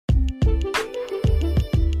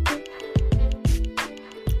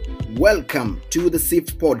Welcome to the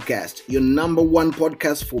Seth podcast, your number one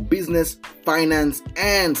podcast for business, finance,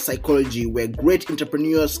 and psychology, where great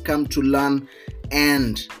entrepreneurs come to learn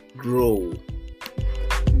and grow.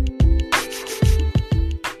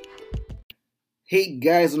 Hey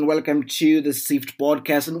guys, and welcome to the Seth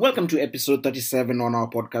podcast, and welcome to episode 37 on our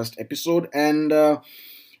podcast episode. And I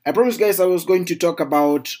promised guys I was going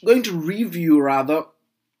to review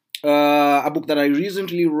a book that I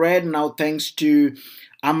recently read. Now, thanks to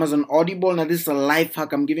Amazon Audible. Now, this is a life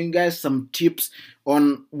hack. I'm giving you guys some tips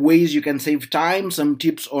on ways you can save time, some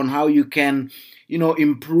tips on how you can,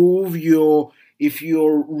 improve if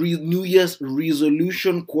your New Year's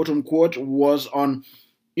resolution, quote unquote, was on,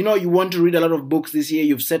 you want to read a lot of books this year.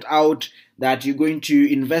 You've set out that you're going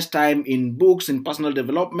to invest time in books, in personal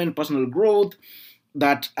development, personal growth.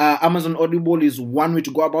 That Amazon Audible is one way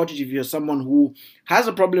to go about it if you're someone who has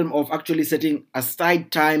a problem of actually setting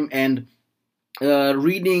aside time and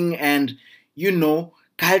reading and,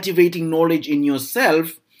 cultivating knowledge in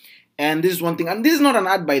yourself. And this is one thing, and this is not an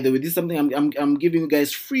ad, by the way. This is something I'm giving you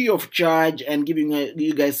guys free of charge and giving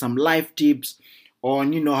you guys some life tips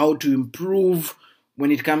on, how to improve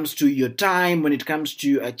when it comes to your time, when it comes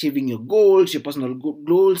to achieving your goals, your personal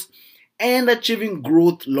goals, and achieving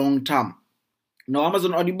growth long term. Now,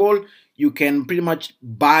 Amazon Audible, you can pretty much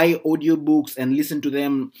buy audiobooks and listen to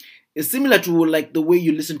them. It's similar to like the way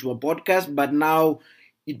you listen to a podcast, but now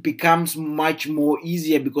it becomes much more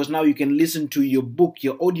easier because now you can listen to your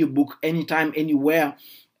audiobook anytime, anywhere,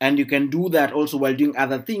 and you can do that also while doing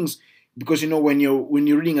other things. Because when you're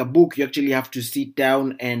reading a book, you actually have to sit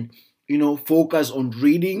down and focus on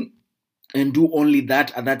reading and do only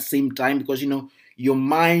that at that same time, because your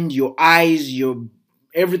mind, your eyes, your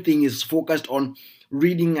everything is focused on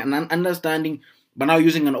reading and understanding. But now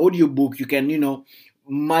using an audiobook, you can,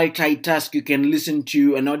 multitask. You can listen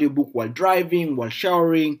to an audiobook while driving, while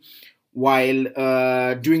showering, while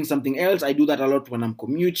doing something else. I do that a lot when I'm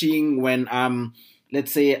commuting, when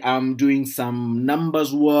let's say I'm doing some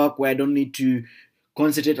numbers work where I don't need to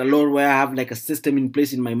concentrate a lot, where I have like a system in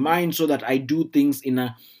place in my mind so that I do things in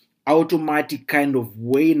an automatic kind of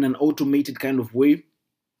way, in an automated kind of way.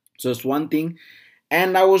 So that's one thing.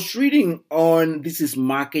 And I was reading on This is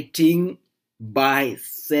Marketing by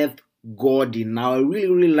Seth Godin. Now, I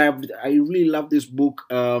really love this book.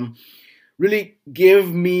 Really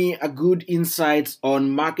gave me a good insights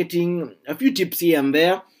on marketing, a few tips here and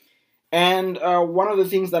there. And one of the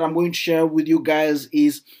things that I'm going to share with you guys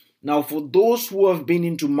is, now for those who have been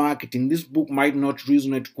into marketing, this book might not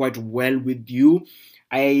resonate quite well with you.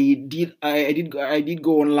 I did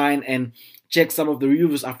go online and check some of the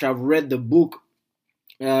reviews after I've read the book.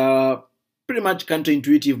 Pretty much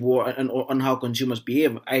counterintuitive on how consumers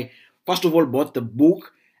behave. I first of all bought the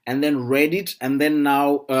book and then read it, and then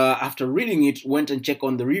now after reading it, went and checked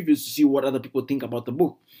on the reviews to see what other people think about the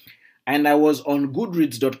book. And I was on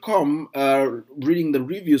Goodreads.com reading the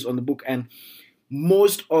reviews on the book, and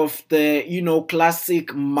most of the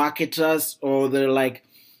classic marketers, or the like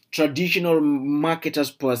traditional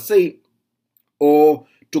marketers per se, or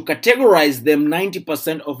to categorize them,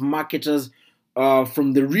 90% of marketers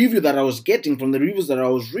from the reviews that I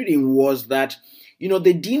was reading, was that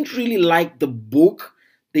they didn't really like the book.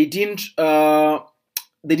 They didn't enjoy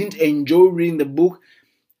reading the book,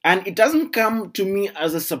 and it doesn't come to me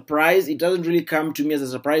as a surprise. It doesn't really come to me as a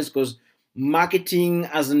surprise because marketing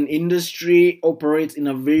as an industry operates in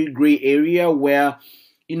a very gray area where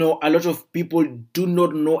a lot of people do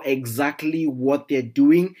not know exactly what they're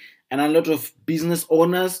doing, and a lot of business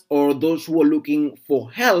owners or those who are looking for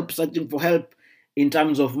help, searching for help in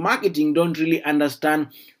terms of marketing, don't really understand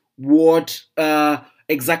what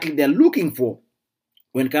exactly they're looking for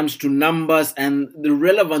when it comes to numbers and the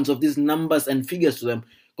relevance of these numbers and figures to them.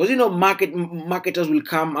 Because marketers will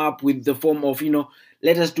come up with the form of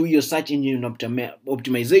let us do your search engine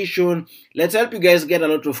optimization. Let's help you guys get a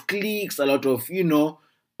lot of clicks, a lot of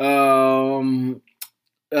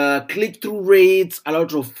click-through rates, a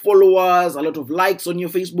lot of followers, a lot of likes on your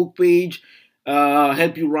Facebook page.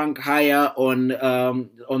 Help you rank higher on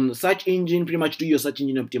the search engine, pretty much do your search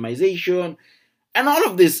engine optimization and all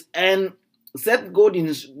of this. And Seth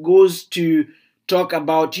Godin goes to talk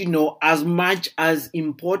about, as much as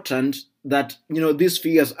important that, these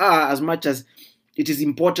figures are, as much as it is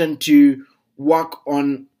important to work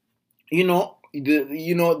on,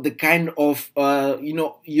 the kind of,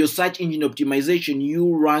 your search engine optimization,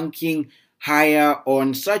 you ranking higher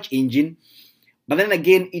on search engine. But then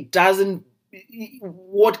again, it doesn't,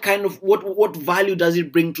 what value does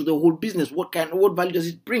it bring to the whole business? What value does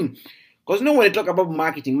it bring? Because when I talk about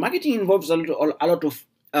marketing involves a lot of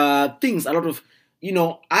things, a lot of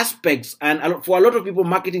aspects. And for a lot of people,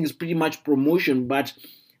 marketing is pretty much promotion, but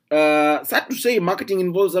sad to say, marketing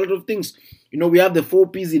involves a lot of things. We have the 4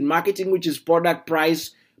 P's in marketing, which is product,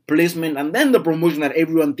 price, placement, and then the promotion that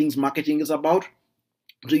everyone thinks marketing is about.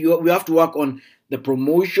 So we have to work on the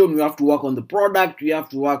promotion, we have to work on the product, we have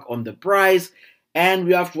to work on the price, and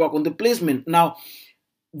we have to work on the placement. Now,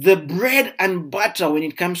 the bread and butter when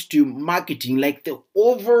it comes to marketing, like the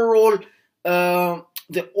overall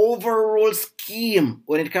scheme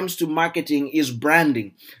when it comes to marketing, is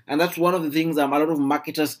branding. And that's one of the things that a lot of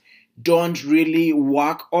marketers don't really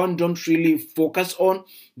work on, don't really focus on.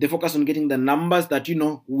 They focus on getting the numbers that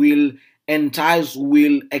will entice,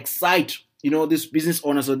 will excite these business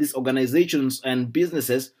owners or these organizations and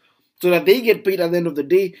businesses, so that they get paid at the end of the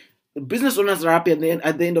day. The business owners are happy at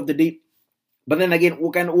the end of the day. But then again,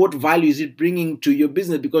 what value is it bringing to your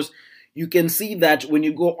business? Because you can see that when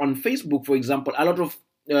you go on Facebook, for example, a lot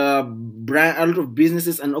of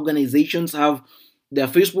businesses and organizations have their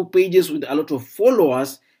Facebook pages with a lot of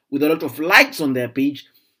followers, with a lot of likes on their page.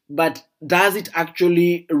 But does it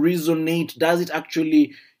actually resonate? Does it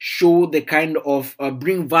actually show the kind of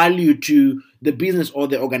bring value to the business or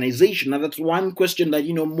the organization? Now, that's one question that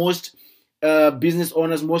most business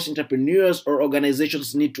owners, most entrepreneurs or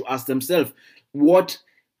organizations need to ask themselves. What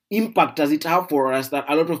impact does it have for us that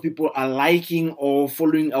a lot of people are liking or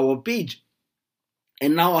following our page?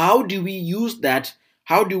 And now, how do we use that?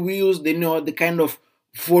 How do we use the kind of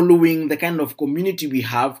following, the kind of community we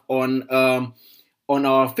have on our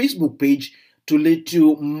Facebook page to lead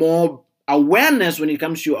to more awareness when it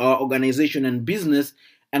comes to our organization and business,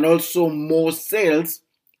 and also more sales,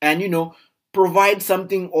 and provide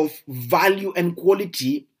something of value and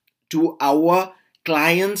quality to our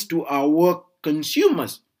clients, to our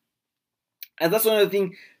consumers? And that's one of the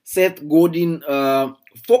things Seth Godin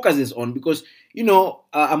focuses on, because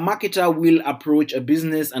a marketer will approach a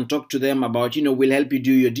business and talk to them about, we'll help you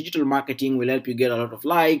do your digital marketing, we'll help you get a lot of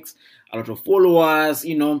likes, a lot of followers,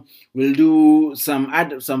 we'll do some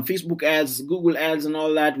Facebook ads, Google ads and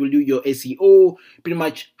all that, we'll do your SEO, pretty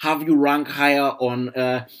much have you rank higher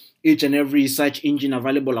on each and every search engine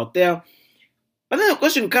available out there. But then the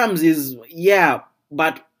question comes is,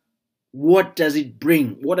 but what does it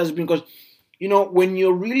bring? What does it bring? Because, when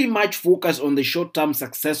you're really much focused on the short-term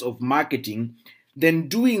success of marketing, then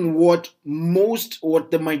doing what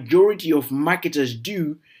the majority of marketers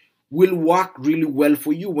do will work really well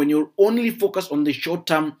for you. When you're only focused on the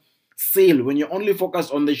short-term sale, when you're only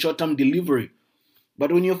focused on the short-term delivery.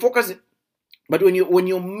 But when your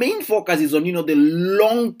main focus is on, the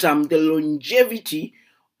long-term, the longevity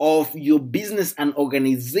of your business and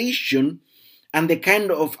organization, and the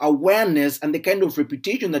kind of awareness and the kind of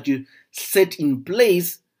reputation that you set in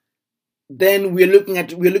place, then we're looking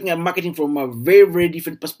at marketing from a very, very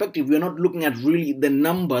different perspective. We're not looking at really the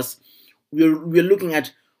numbers. We're looking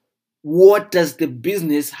at, what does the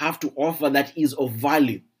business have to offer that is of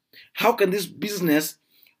value? How can this business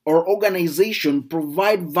or organization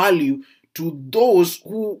provide value to those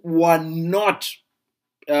who were not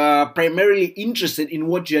primarily interested in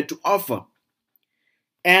what you had to offer?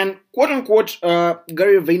 And quote unquote,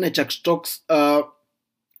 Gary Vaynerchuk talks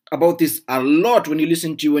about this a lot when you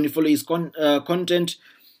follow his content,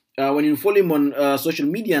 when you follow him on social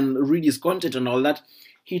media and read his content and all that.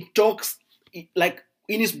 He talks, like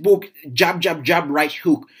in his book, Jab, Jab, Jab, Right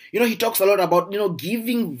Hook. He talks a lot about,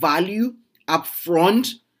 giving value up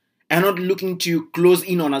front and not looking to close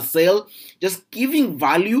in on a sale. Just giving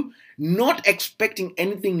value, not expecting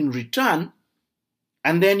anything in return.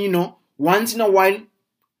 And then, once in a while,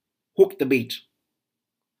 hook the bait.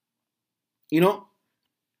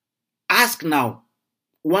 Ask now.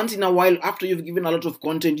 Once in a while, after you've given a lot of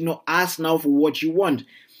content, ask now for what you want.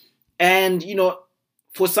 And,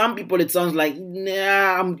 for some people, it sounds like,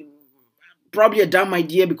 I'm probably a dumb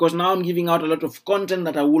idea, because now I'm giving out a lot of content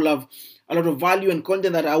that I will have a lot of value, and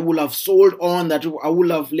content that I will have sold on, that I will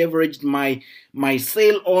have leveraged my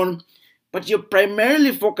sale on. But you're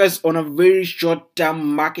primarily focused on a very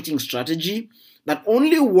short-term marketing strategy that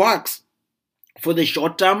only works for the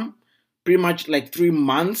short term, pretty much like 3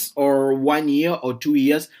 months or 1 year or 2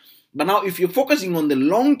 years. But now if you're focusing on the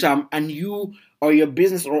long term, and you or your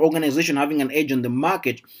business or organization having an edge on the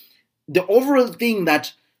market, the overall thing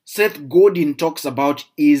that Seth Godin talks about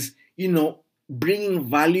is, bringing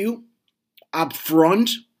value up front,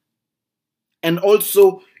 and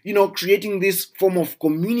also, creating this form of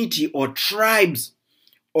community or tribes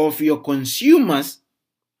of your consumers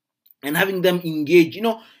and having them engage,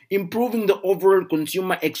 improving the overall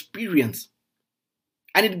consumer experience.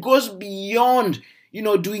 And it goes beyond,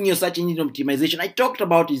 doing your search engine optimization. I talked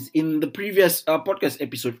about this in the previous podcast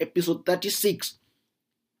episode 36.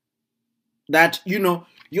 that you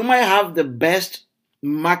might have the best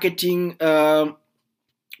marketing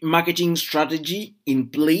strategy in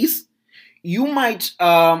place. You might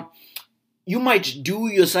do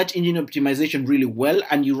your search engine optimization really well,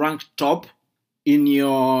 and you rank top in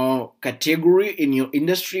your category, in your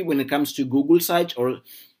industry, when it comes to Google search or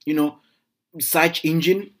search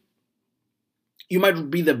engine. You might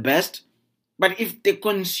be the best, but if the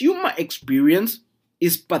consumer experience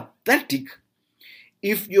is pathetic,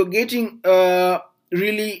 if you're getting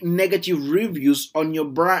really negative reviews on your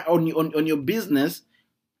brand, on your business,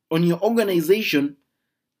 on your organization,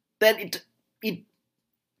 then it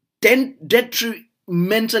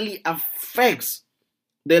detrimentally affects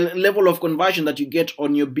the level of conversion that you get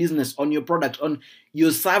on your business, on your product, on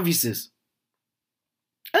your services.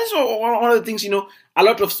 And so one of the things, a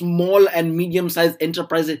lot of small and medium-sized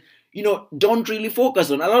enterprises, don't really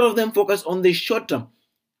focus on. A lot of them focus on the short term.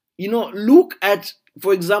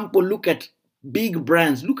 For example, look at big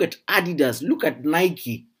brands. Look at Adidas. Look at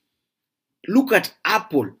Nike. Look at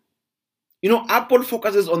Apple. Apple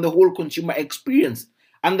focuses on the whole consumer experience.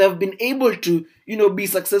 And they've been able to, be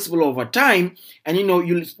successful over time. And,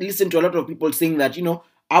 you listen to a lot of people saying that,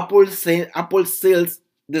 Apple sells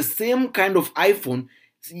the same kind of iPhone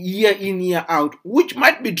year in, year out, which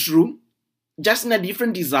might be true, just in a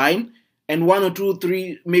different design and 1 or 2,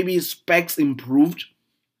 3 maybe specs improved.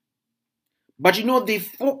 But they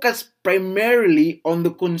focus primarily on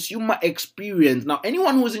the consumer experience. Now,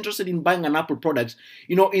 anyone who is interested in buying an Apple product,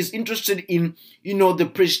 is interested in,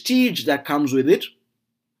 the prestige that comes with it.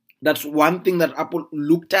 That's one thing that Apple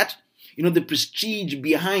looked at, the prestige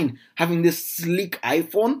behind having this sleek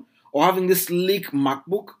iPhone or having this sleek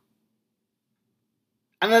MacBook.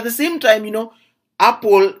 And at the same time,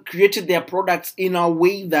 Apple created their products in a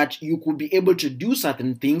way that you could be able to do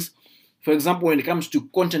certain things. For example, when it comes to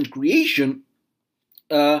content creation,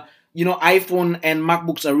 iPhone and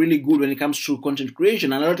MacBooks are really good when it comes to content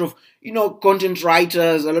creation. And a lot of, content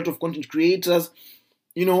writers, a lot of content creators,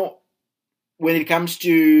 when it comes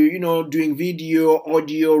to, doing video,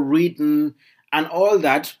 audio, written, and all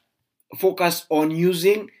that, focus on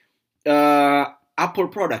using Apple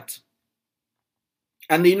products.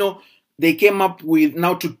 And they came up with,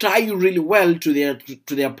 now to tie you really well to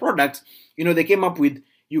their products, they came up with,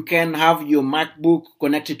 you can have your MacBook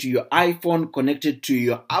connected to your iPhone, connected to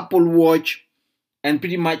your Apple Watch, and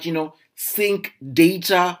pretty much, sync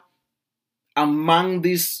data among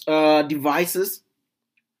these devices.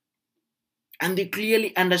 And they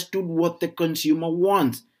clearly understood what the consumer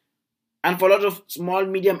wants. And for a lot of small,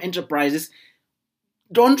 medium enterprises,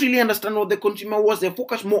 don't really understand what the consumer wants. They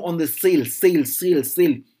focus more on the sale.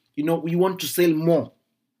 We want to sell more,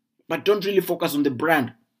 but don't really focus on the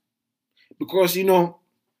brand. Because,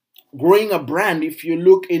 growing a brand, if you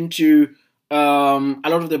look into a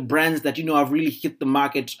lot of the brands that, have really hit the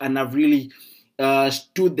market and have really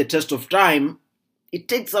stood the test of time, it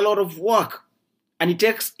takes a lot of work. And it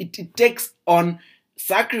takes on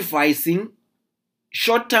sacrificing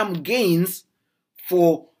short-term gains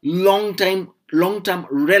for long-term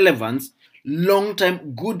relevance,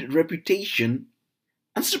 long-term good reputation.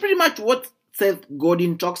 And that's pretty much what Seth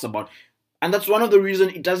Godin talks about. And that's one of the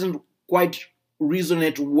reasons it doesn't quite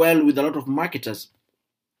resonate well with a lot of marketers.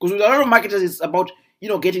 Because with a lot of marketers, it's about,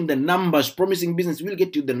 getting the numbers, promising business. We'll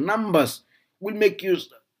get you the numbers. We'll make you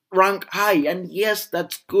rank high. And yes,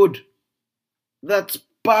 that's good. That's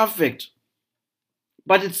perfect.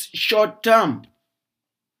 But it's short term.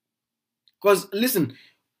 Because listen,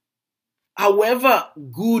 however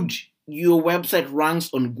good your website ranks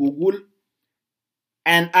on Google,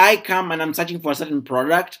 and I come and I'm searching for a certain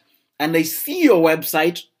product, and I see your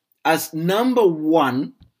website as number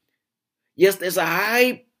 1, yes, there's a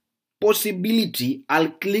high possibility I'll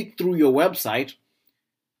click through your website.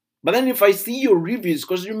 But then if I see your reviews,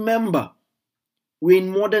 because remember, we're in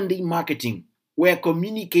modern day marketing, where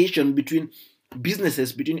communication between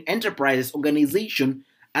businesses, between enterprises, organizations,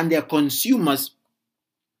 and their consumers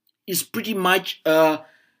is pretty much,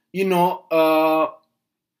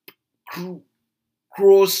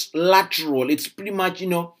 cross-lateral. It's pretty much,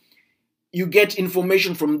 you get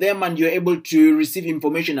information from them and you're able to receive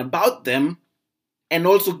information about them and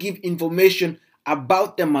also give information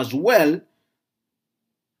about them as well,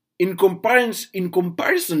 in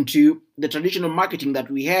comparison to the traditional marketing that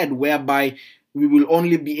we had, whereby we will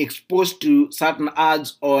only be exposed to certain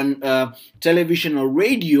ads on television or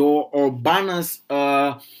radio or banners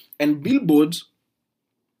and billboards.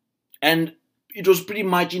 And it was pretty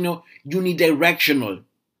much, unidirectional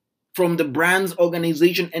from the brands,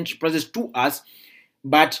 organization, enterprises to us.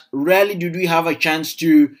 But rarely did we have a chance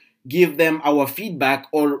to give them our feedback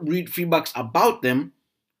or read feedbacks about them.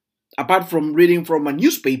 apart from reading from a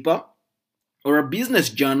newspaper or a business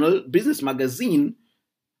journal, business magazine,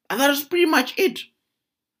 and that is pretty much it.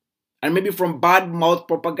 And maybe from bad mouth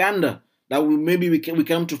propaganda that we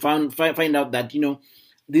come to find out that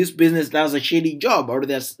this business does a shady job, or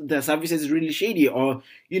their service is really shady, or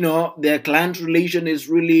their client relation is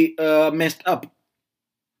really messed up.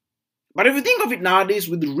 But if you think of it nowadays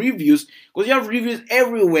with reviews, because you have reviews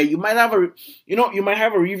everywhere, you might have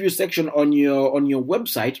a review section on your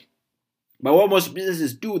website. But what most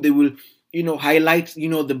businesses do, they will highlight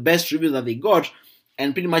the best reviews that they got,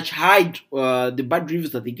 and pretty much hide the bad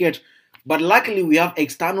reviews that they get. But luckily, we have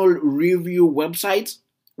external review websites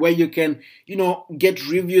where you can get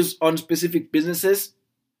reviews on specific businesses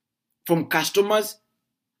from customers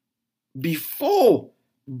before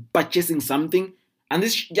purchasing something. And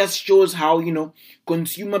this just shows how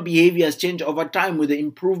consumer behavior has changed over time with the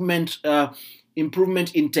improvement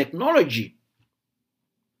in technology.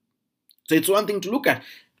 So it's one thing to look at.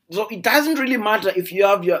 So it doesn't really matter if you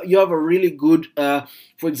have a really good,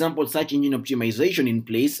 for example, search engine optimization in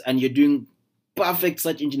place, and you're doing perfect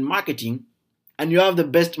search engine marketing, and you have the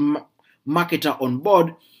best marketer on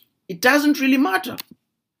board. It doesn't really matter. It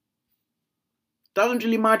doesn't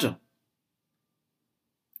really matter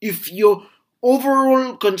if your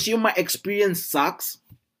overall consumer experience sucks.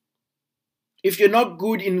 If you're not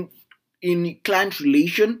good in client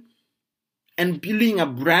relation and building a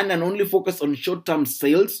brand and only focus on short-term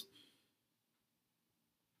sales,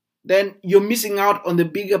 then you're missing out on the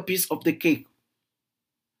bigger piece of the cake.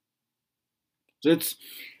 So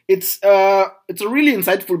it's a really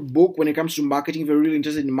insightful book when it comes to marketing. If you're really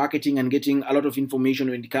interested in marketing and getting a lot of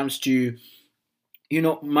information when it comes to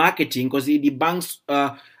marketing, because it debunks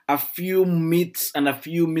a few myths and a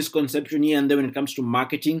few misconceptions here and there when it comes to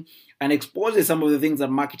marketing, and exposes some of the things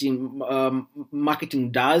that marketing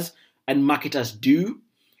does and marketers do,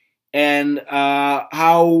 and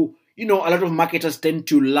how a lot of marketers tend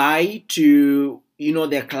to lie to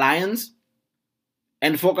their clients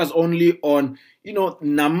and focus only on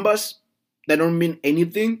numbers that don't mean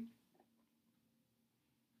anything.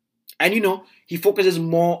 And he focuses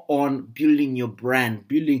more on building your brand,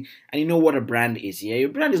 and you know what a brand is. Yeah, your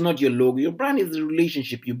brand is not your logo. Your brand is the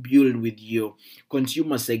relationship you build with your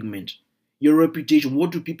consumer segment, your reputation. What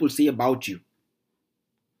do people say about you?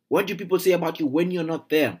 What do people say about you when you're not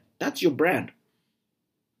there? That's your brand.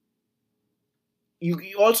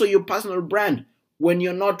 You also your personal brand when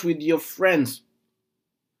you're not with your friends.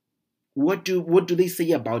 What do they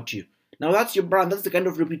say about you? Now that's your brand. That's the kind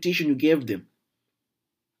of reputation you gave them.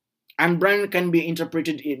 And brand can be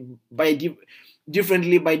interpreted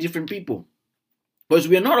differently by different people, because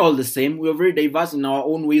we are not all the same. We are very diverse in our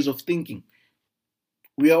own ways of thinking.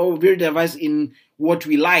 We are all very diverse in what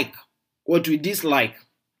we like, what we dislike.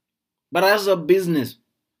 But as a business,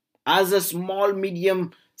 as a small,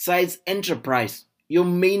 medium-sized enterprise, your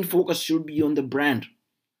main focus should be on the brand,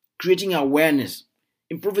 creating awareness,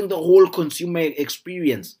 improving the whole consumer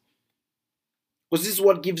experience. Because this is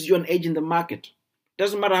what gives you an edge in the market.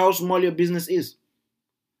 Doesn't matter how small your business is.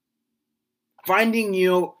 Finding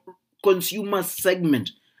your consumer segment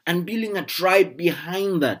and building a tribe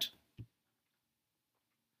behind that.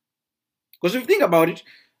 Because if you think about it,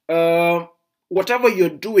 whatever you're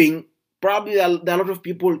doing, probably there are a lot of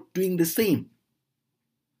people doing the same.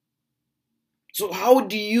 So how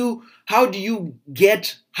do you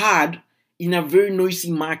get hard in a very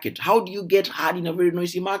noisy market? How do you get hard in a very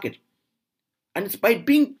noisy market? And it's by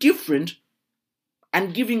being different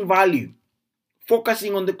and giving value,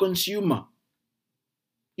 focusing on the consumer,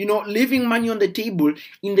 leaving money on the table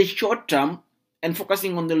in the short term and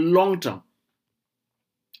focusing on the long term.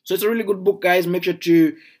 So it's a really good book, guys. Make sure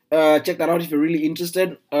to check that out if you're really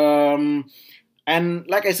interested. And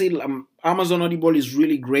like I said, Amazon Audible is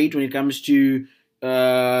really great when it comes to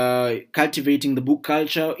cultivating the book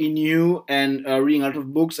culture in you and reading a lot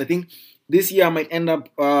of books. I think this year I might end up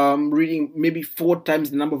reading maybe 4 times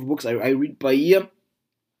the number of books I read per year,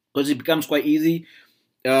 because it becomes quite easy.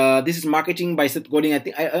 This is Marketing by Seth Godin. I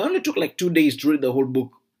think I only took like 2 days to read the whole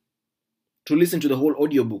book, to listen to the whole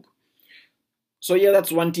audiobook. So yeah,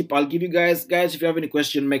 that's one tip I'll give you guys. Guys, if you have any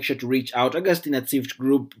question, make sure to reach out.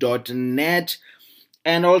 Augustine@siftgroup.net.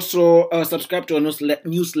 And also subscribe to our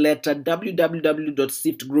newsletter,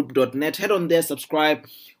 www.siftgroup.net. Head on there, subscribe.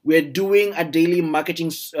 We're doing a daily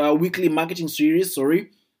weekly marketing series,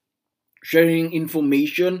 sharing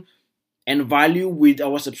information and value with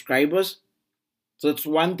our subscribers. So that's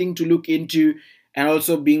one thing to look into, and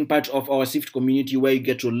also being part of our Sift community, where you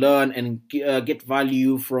get to learn and get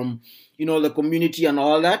value from the community and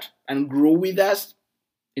all that, and grow with us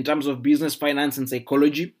in terms of business, finance, and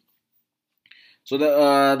psychology. So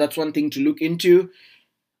that's one thing to look into.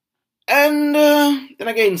 And then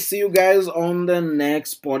again, see you guys on the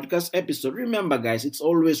next podcast episode. Remember, guys, it's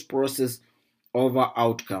always process over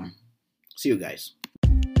outcome. See you guys.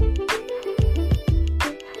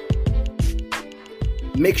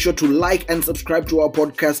 Make sure to like and subscribe to our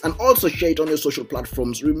podcast and also share it on your social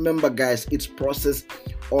platforms. Remember, guys, it's process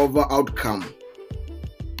over outcome.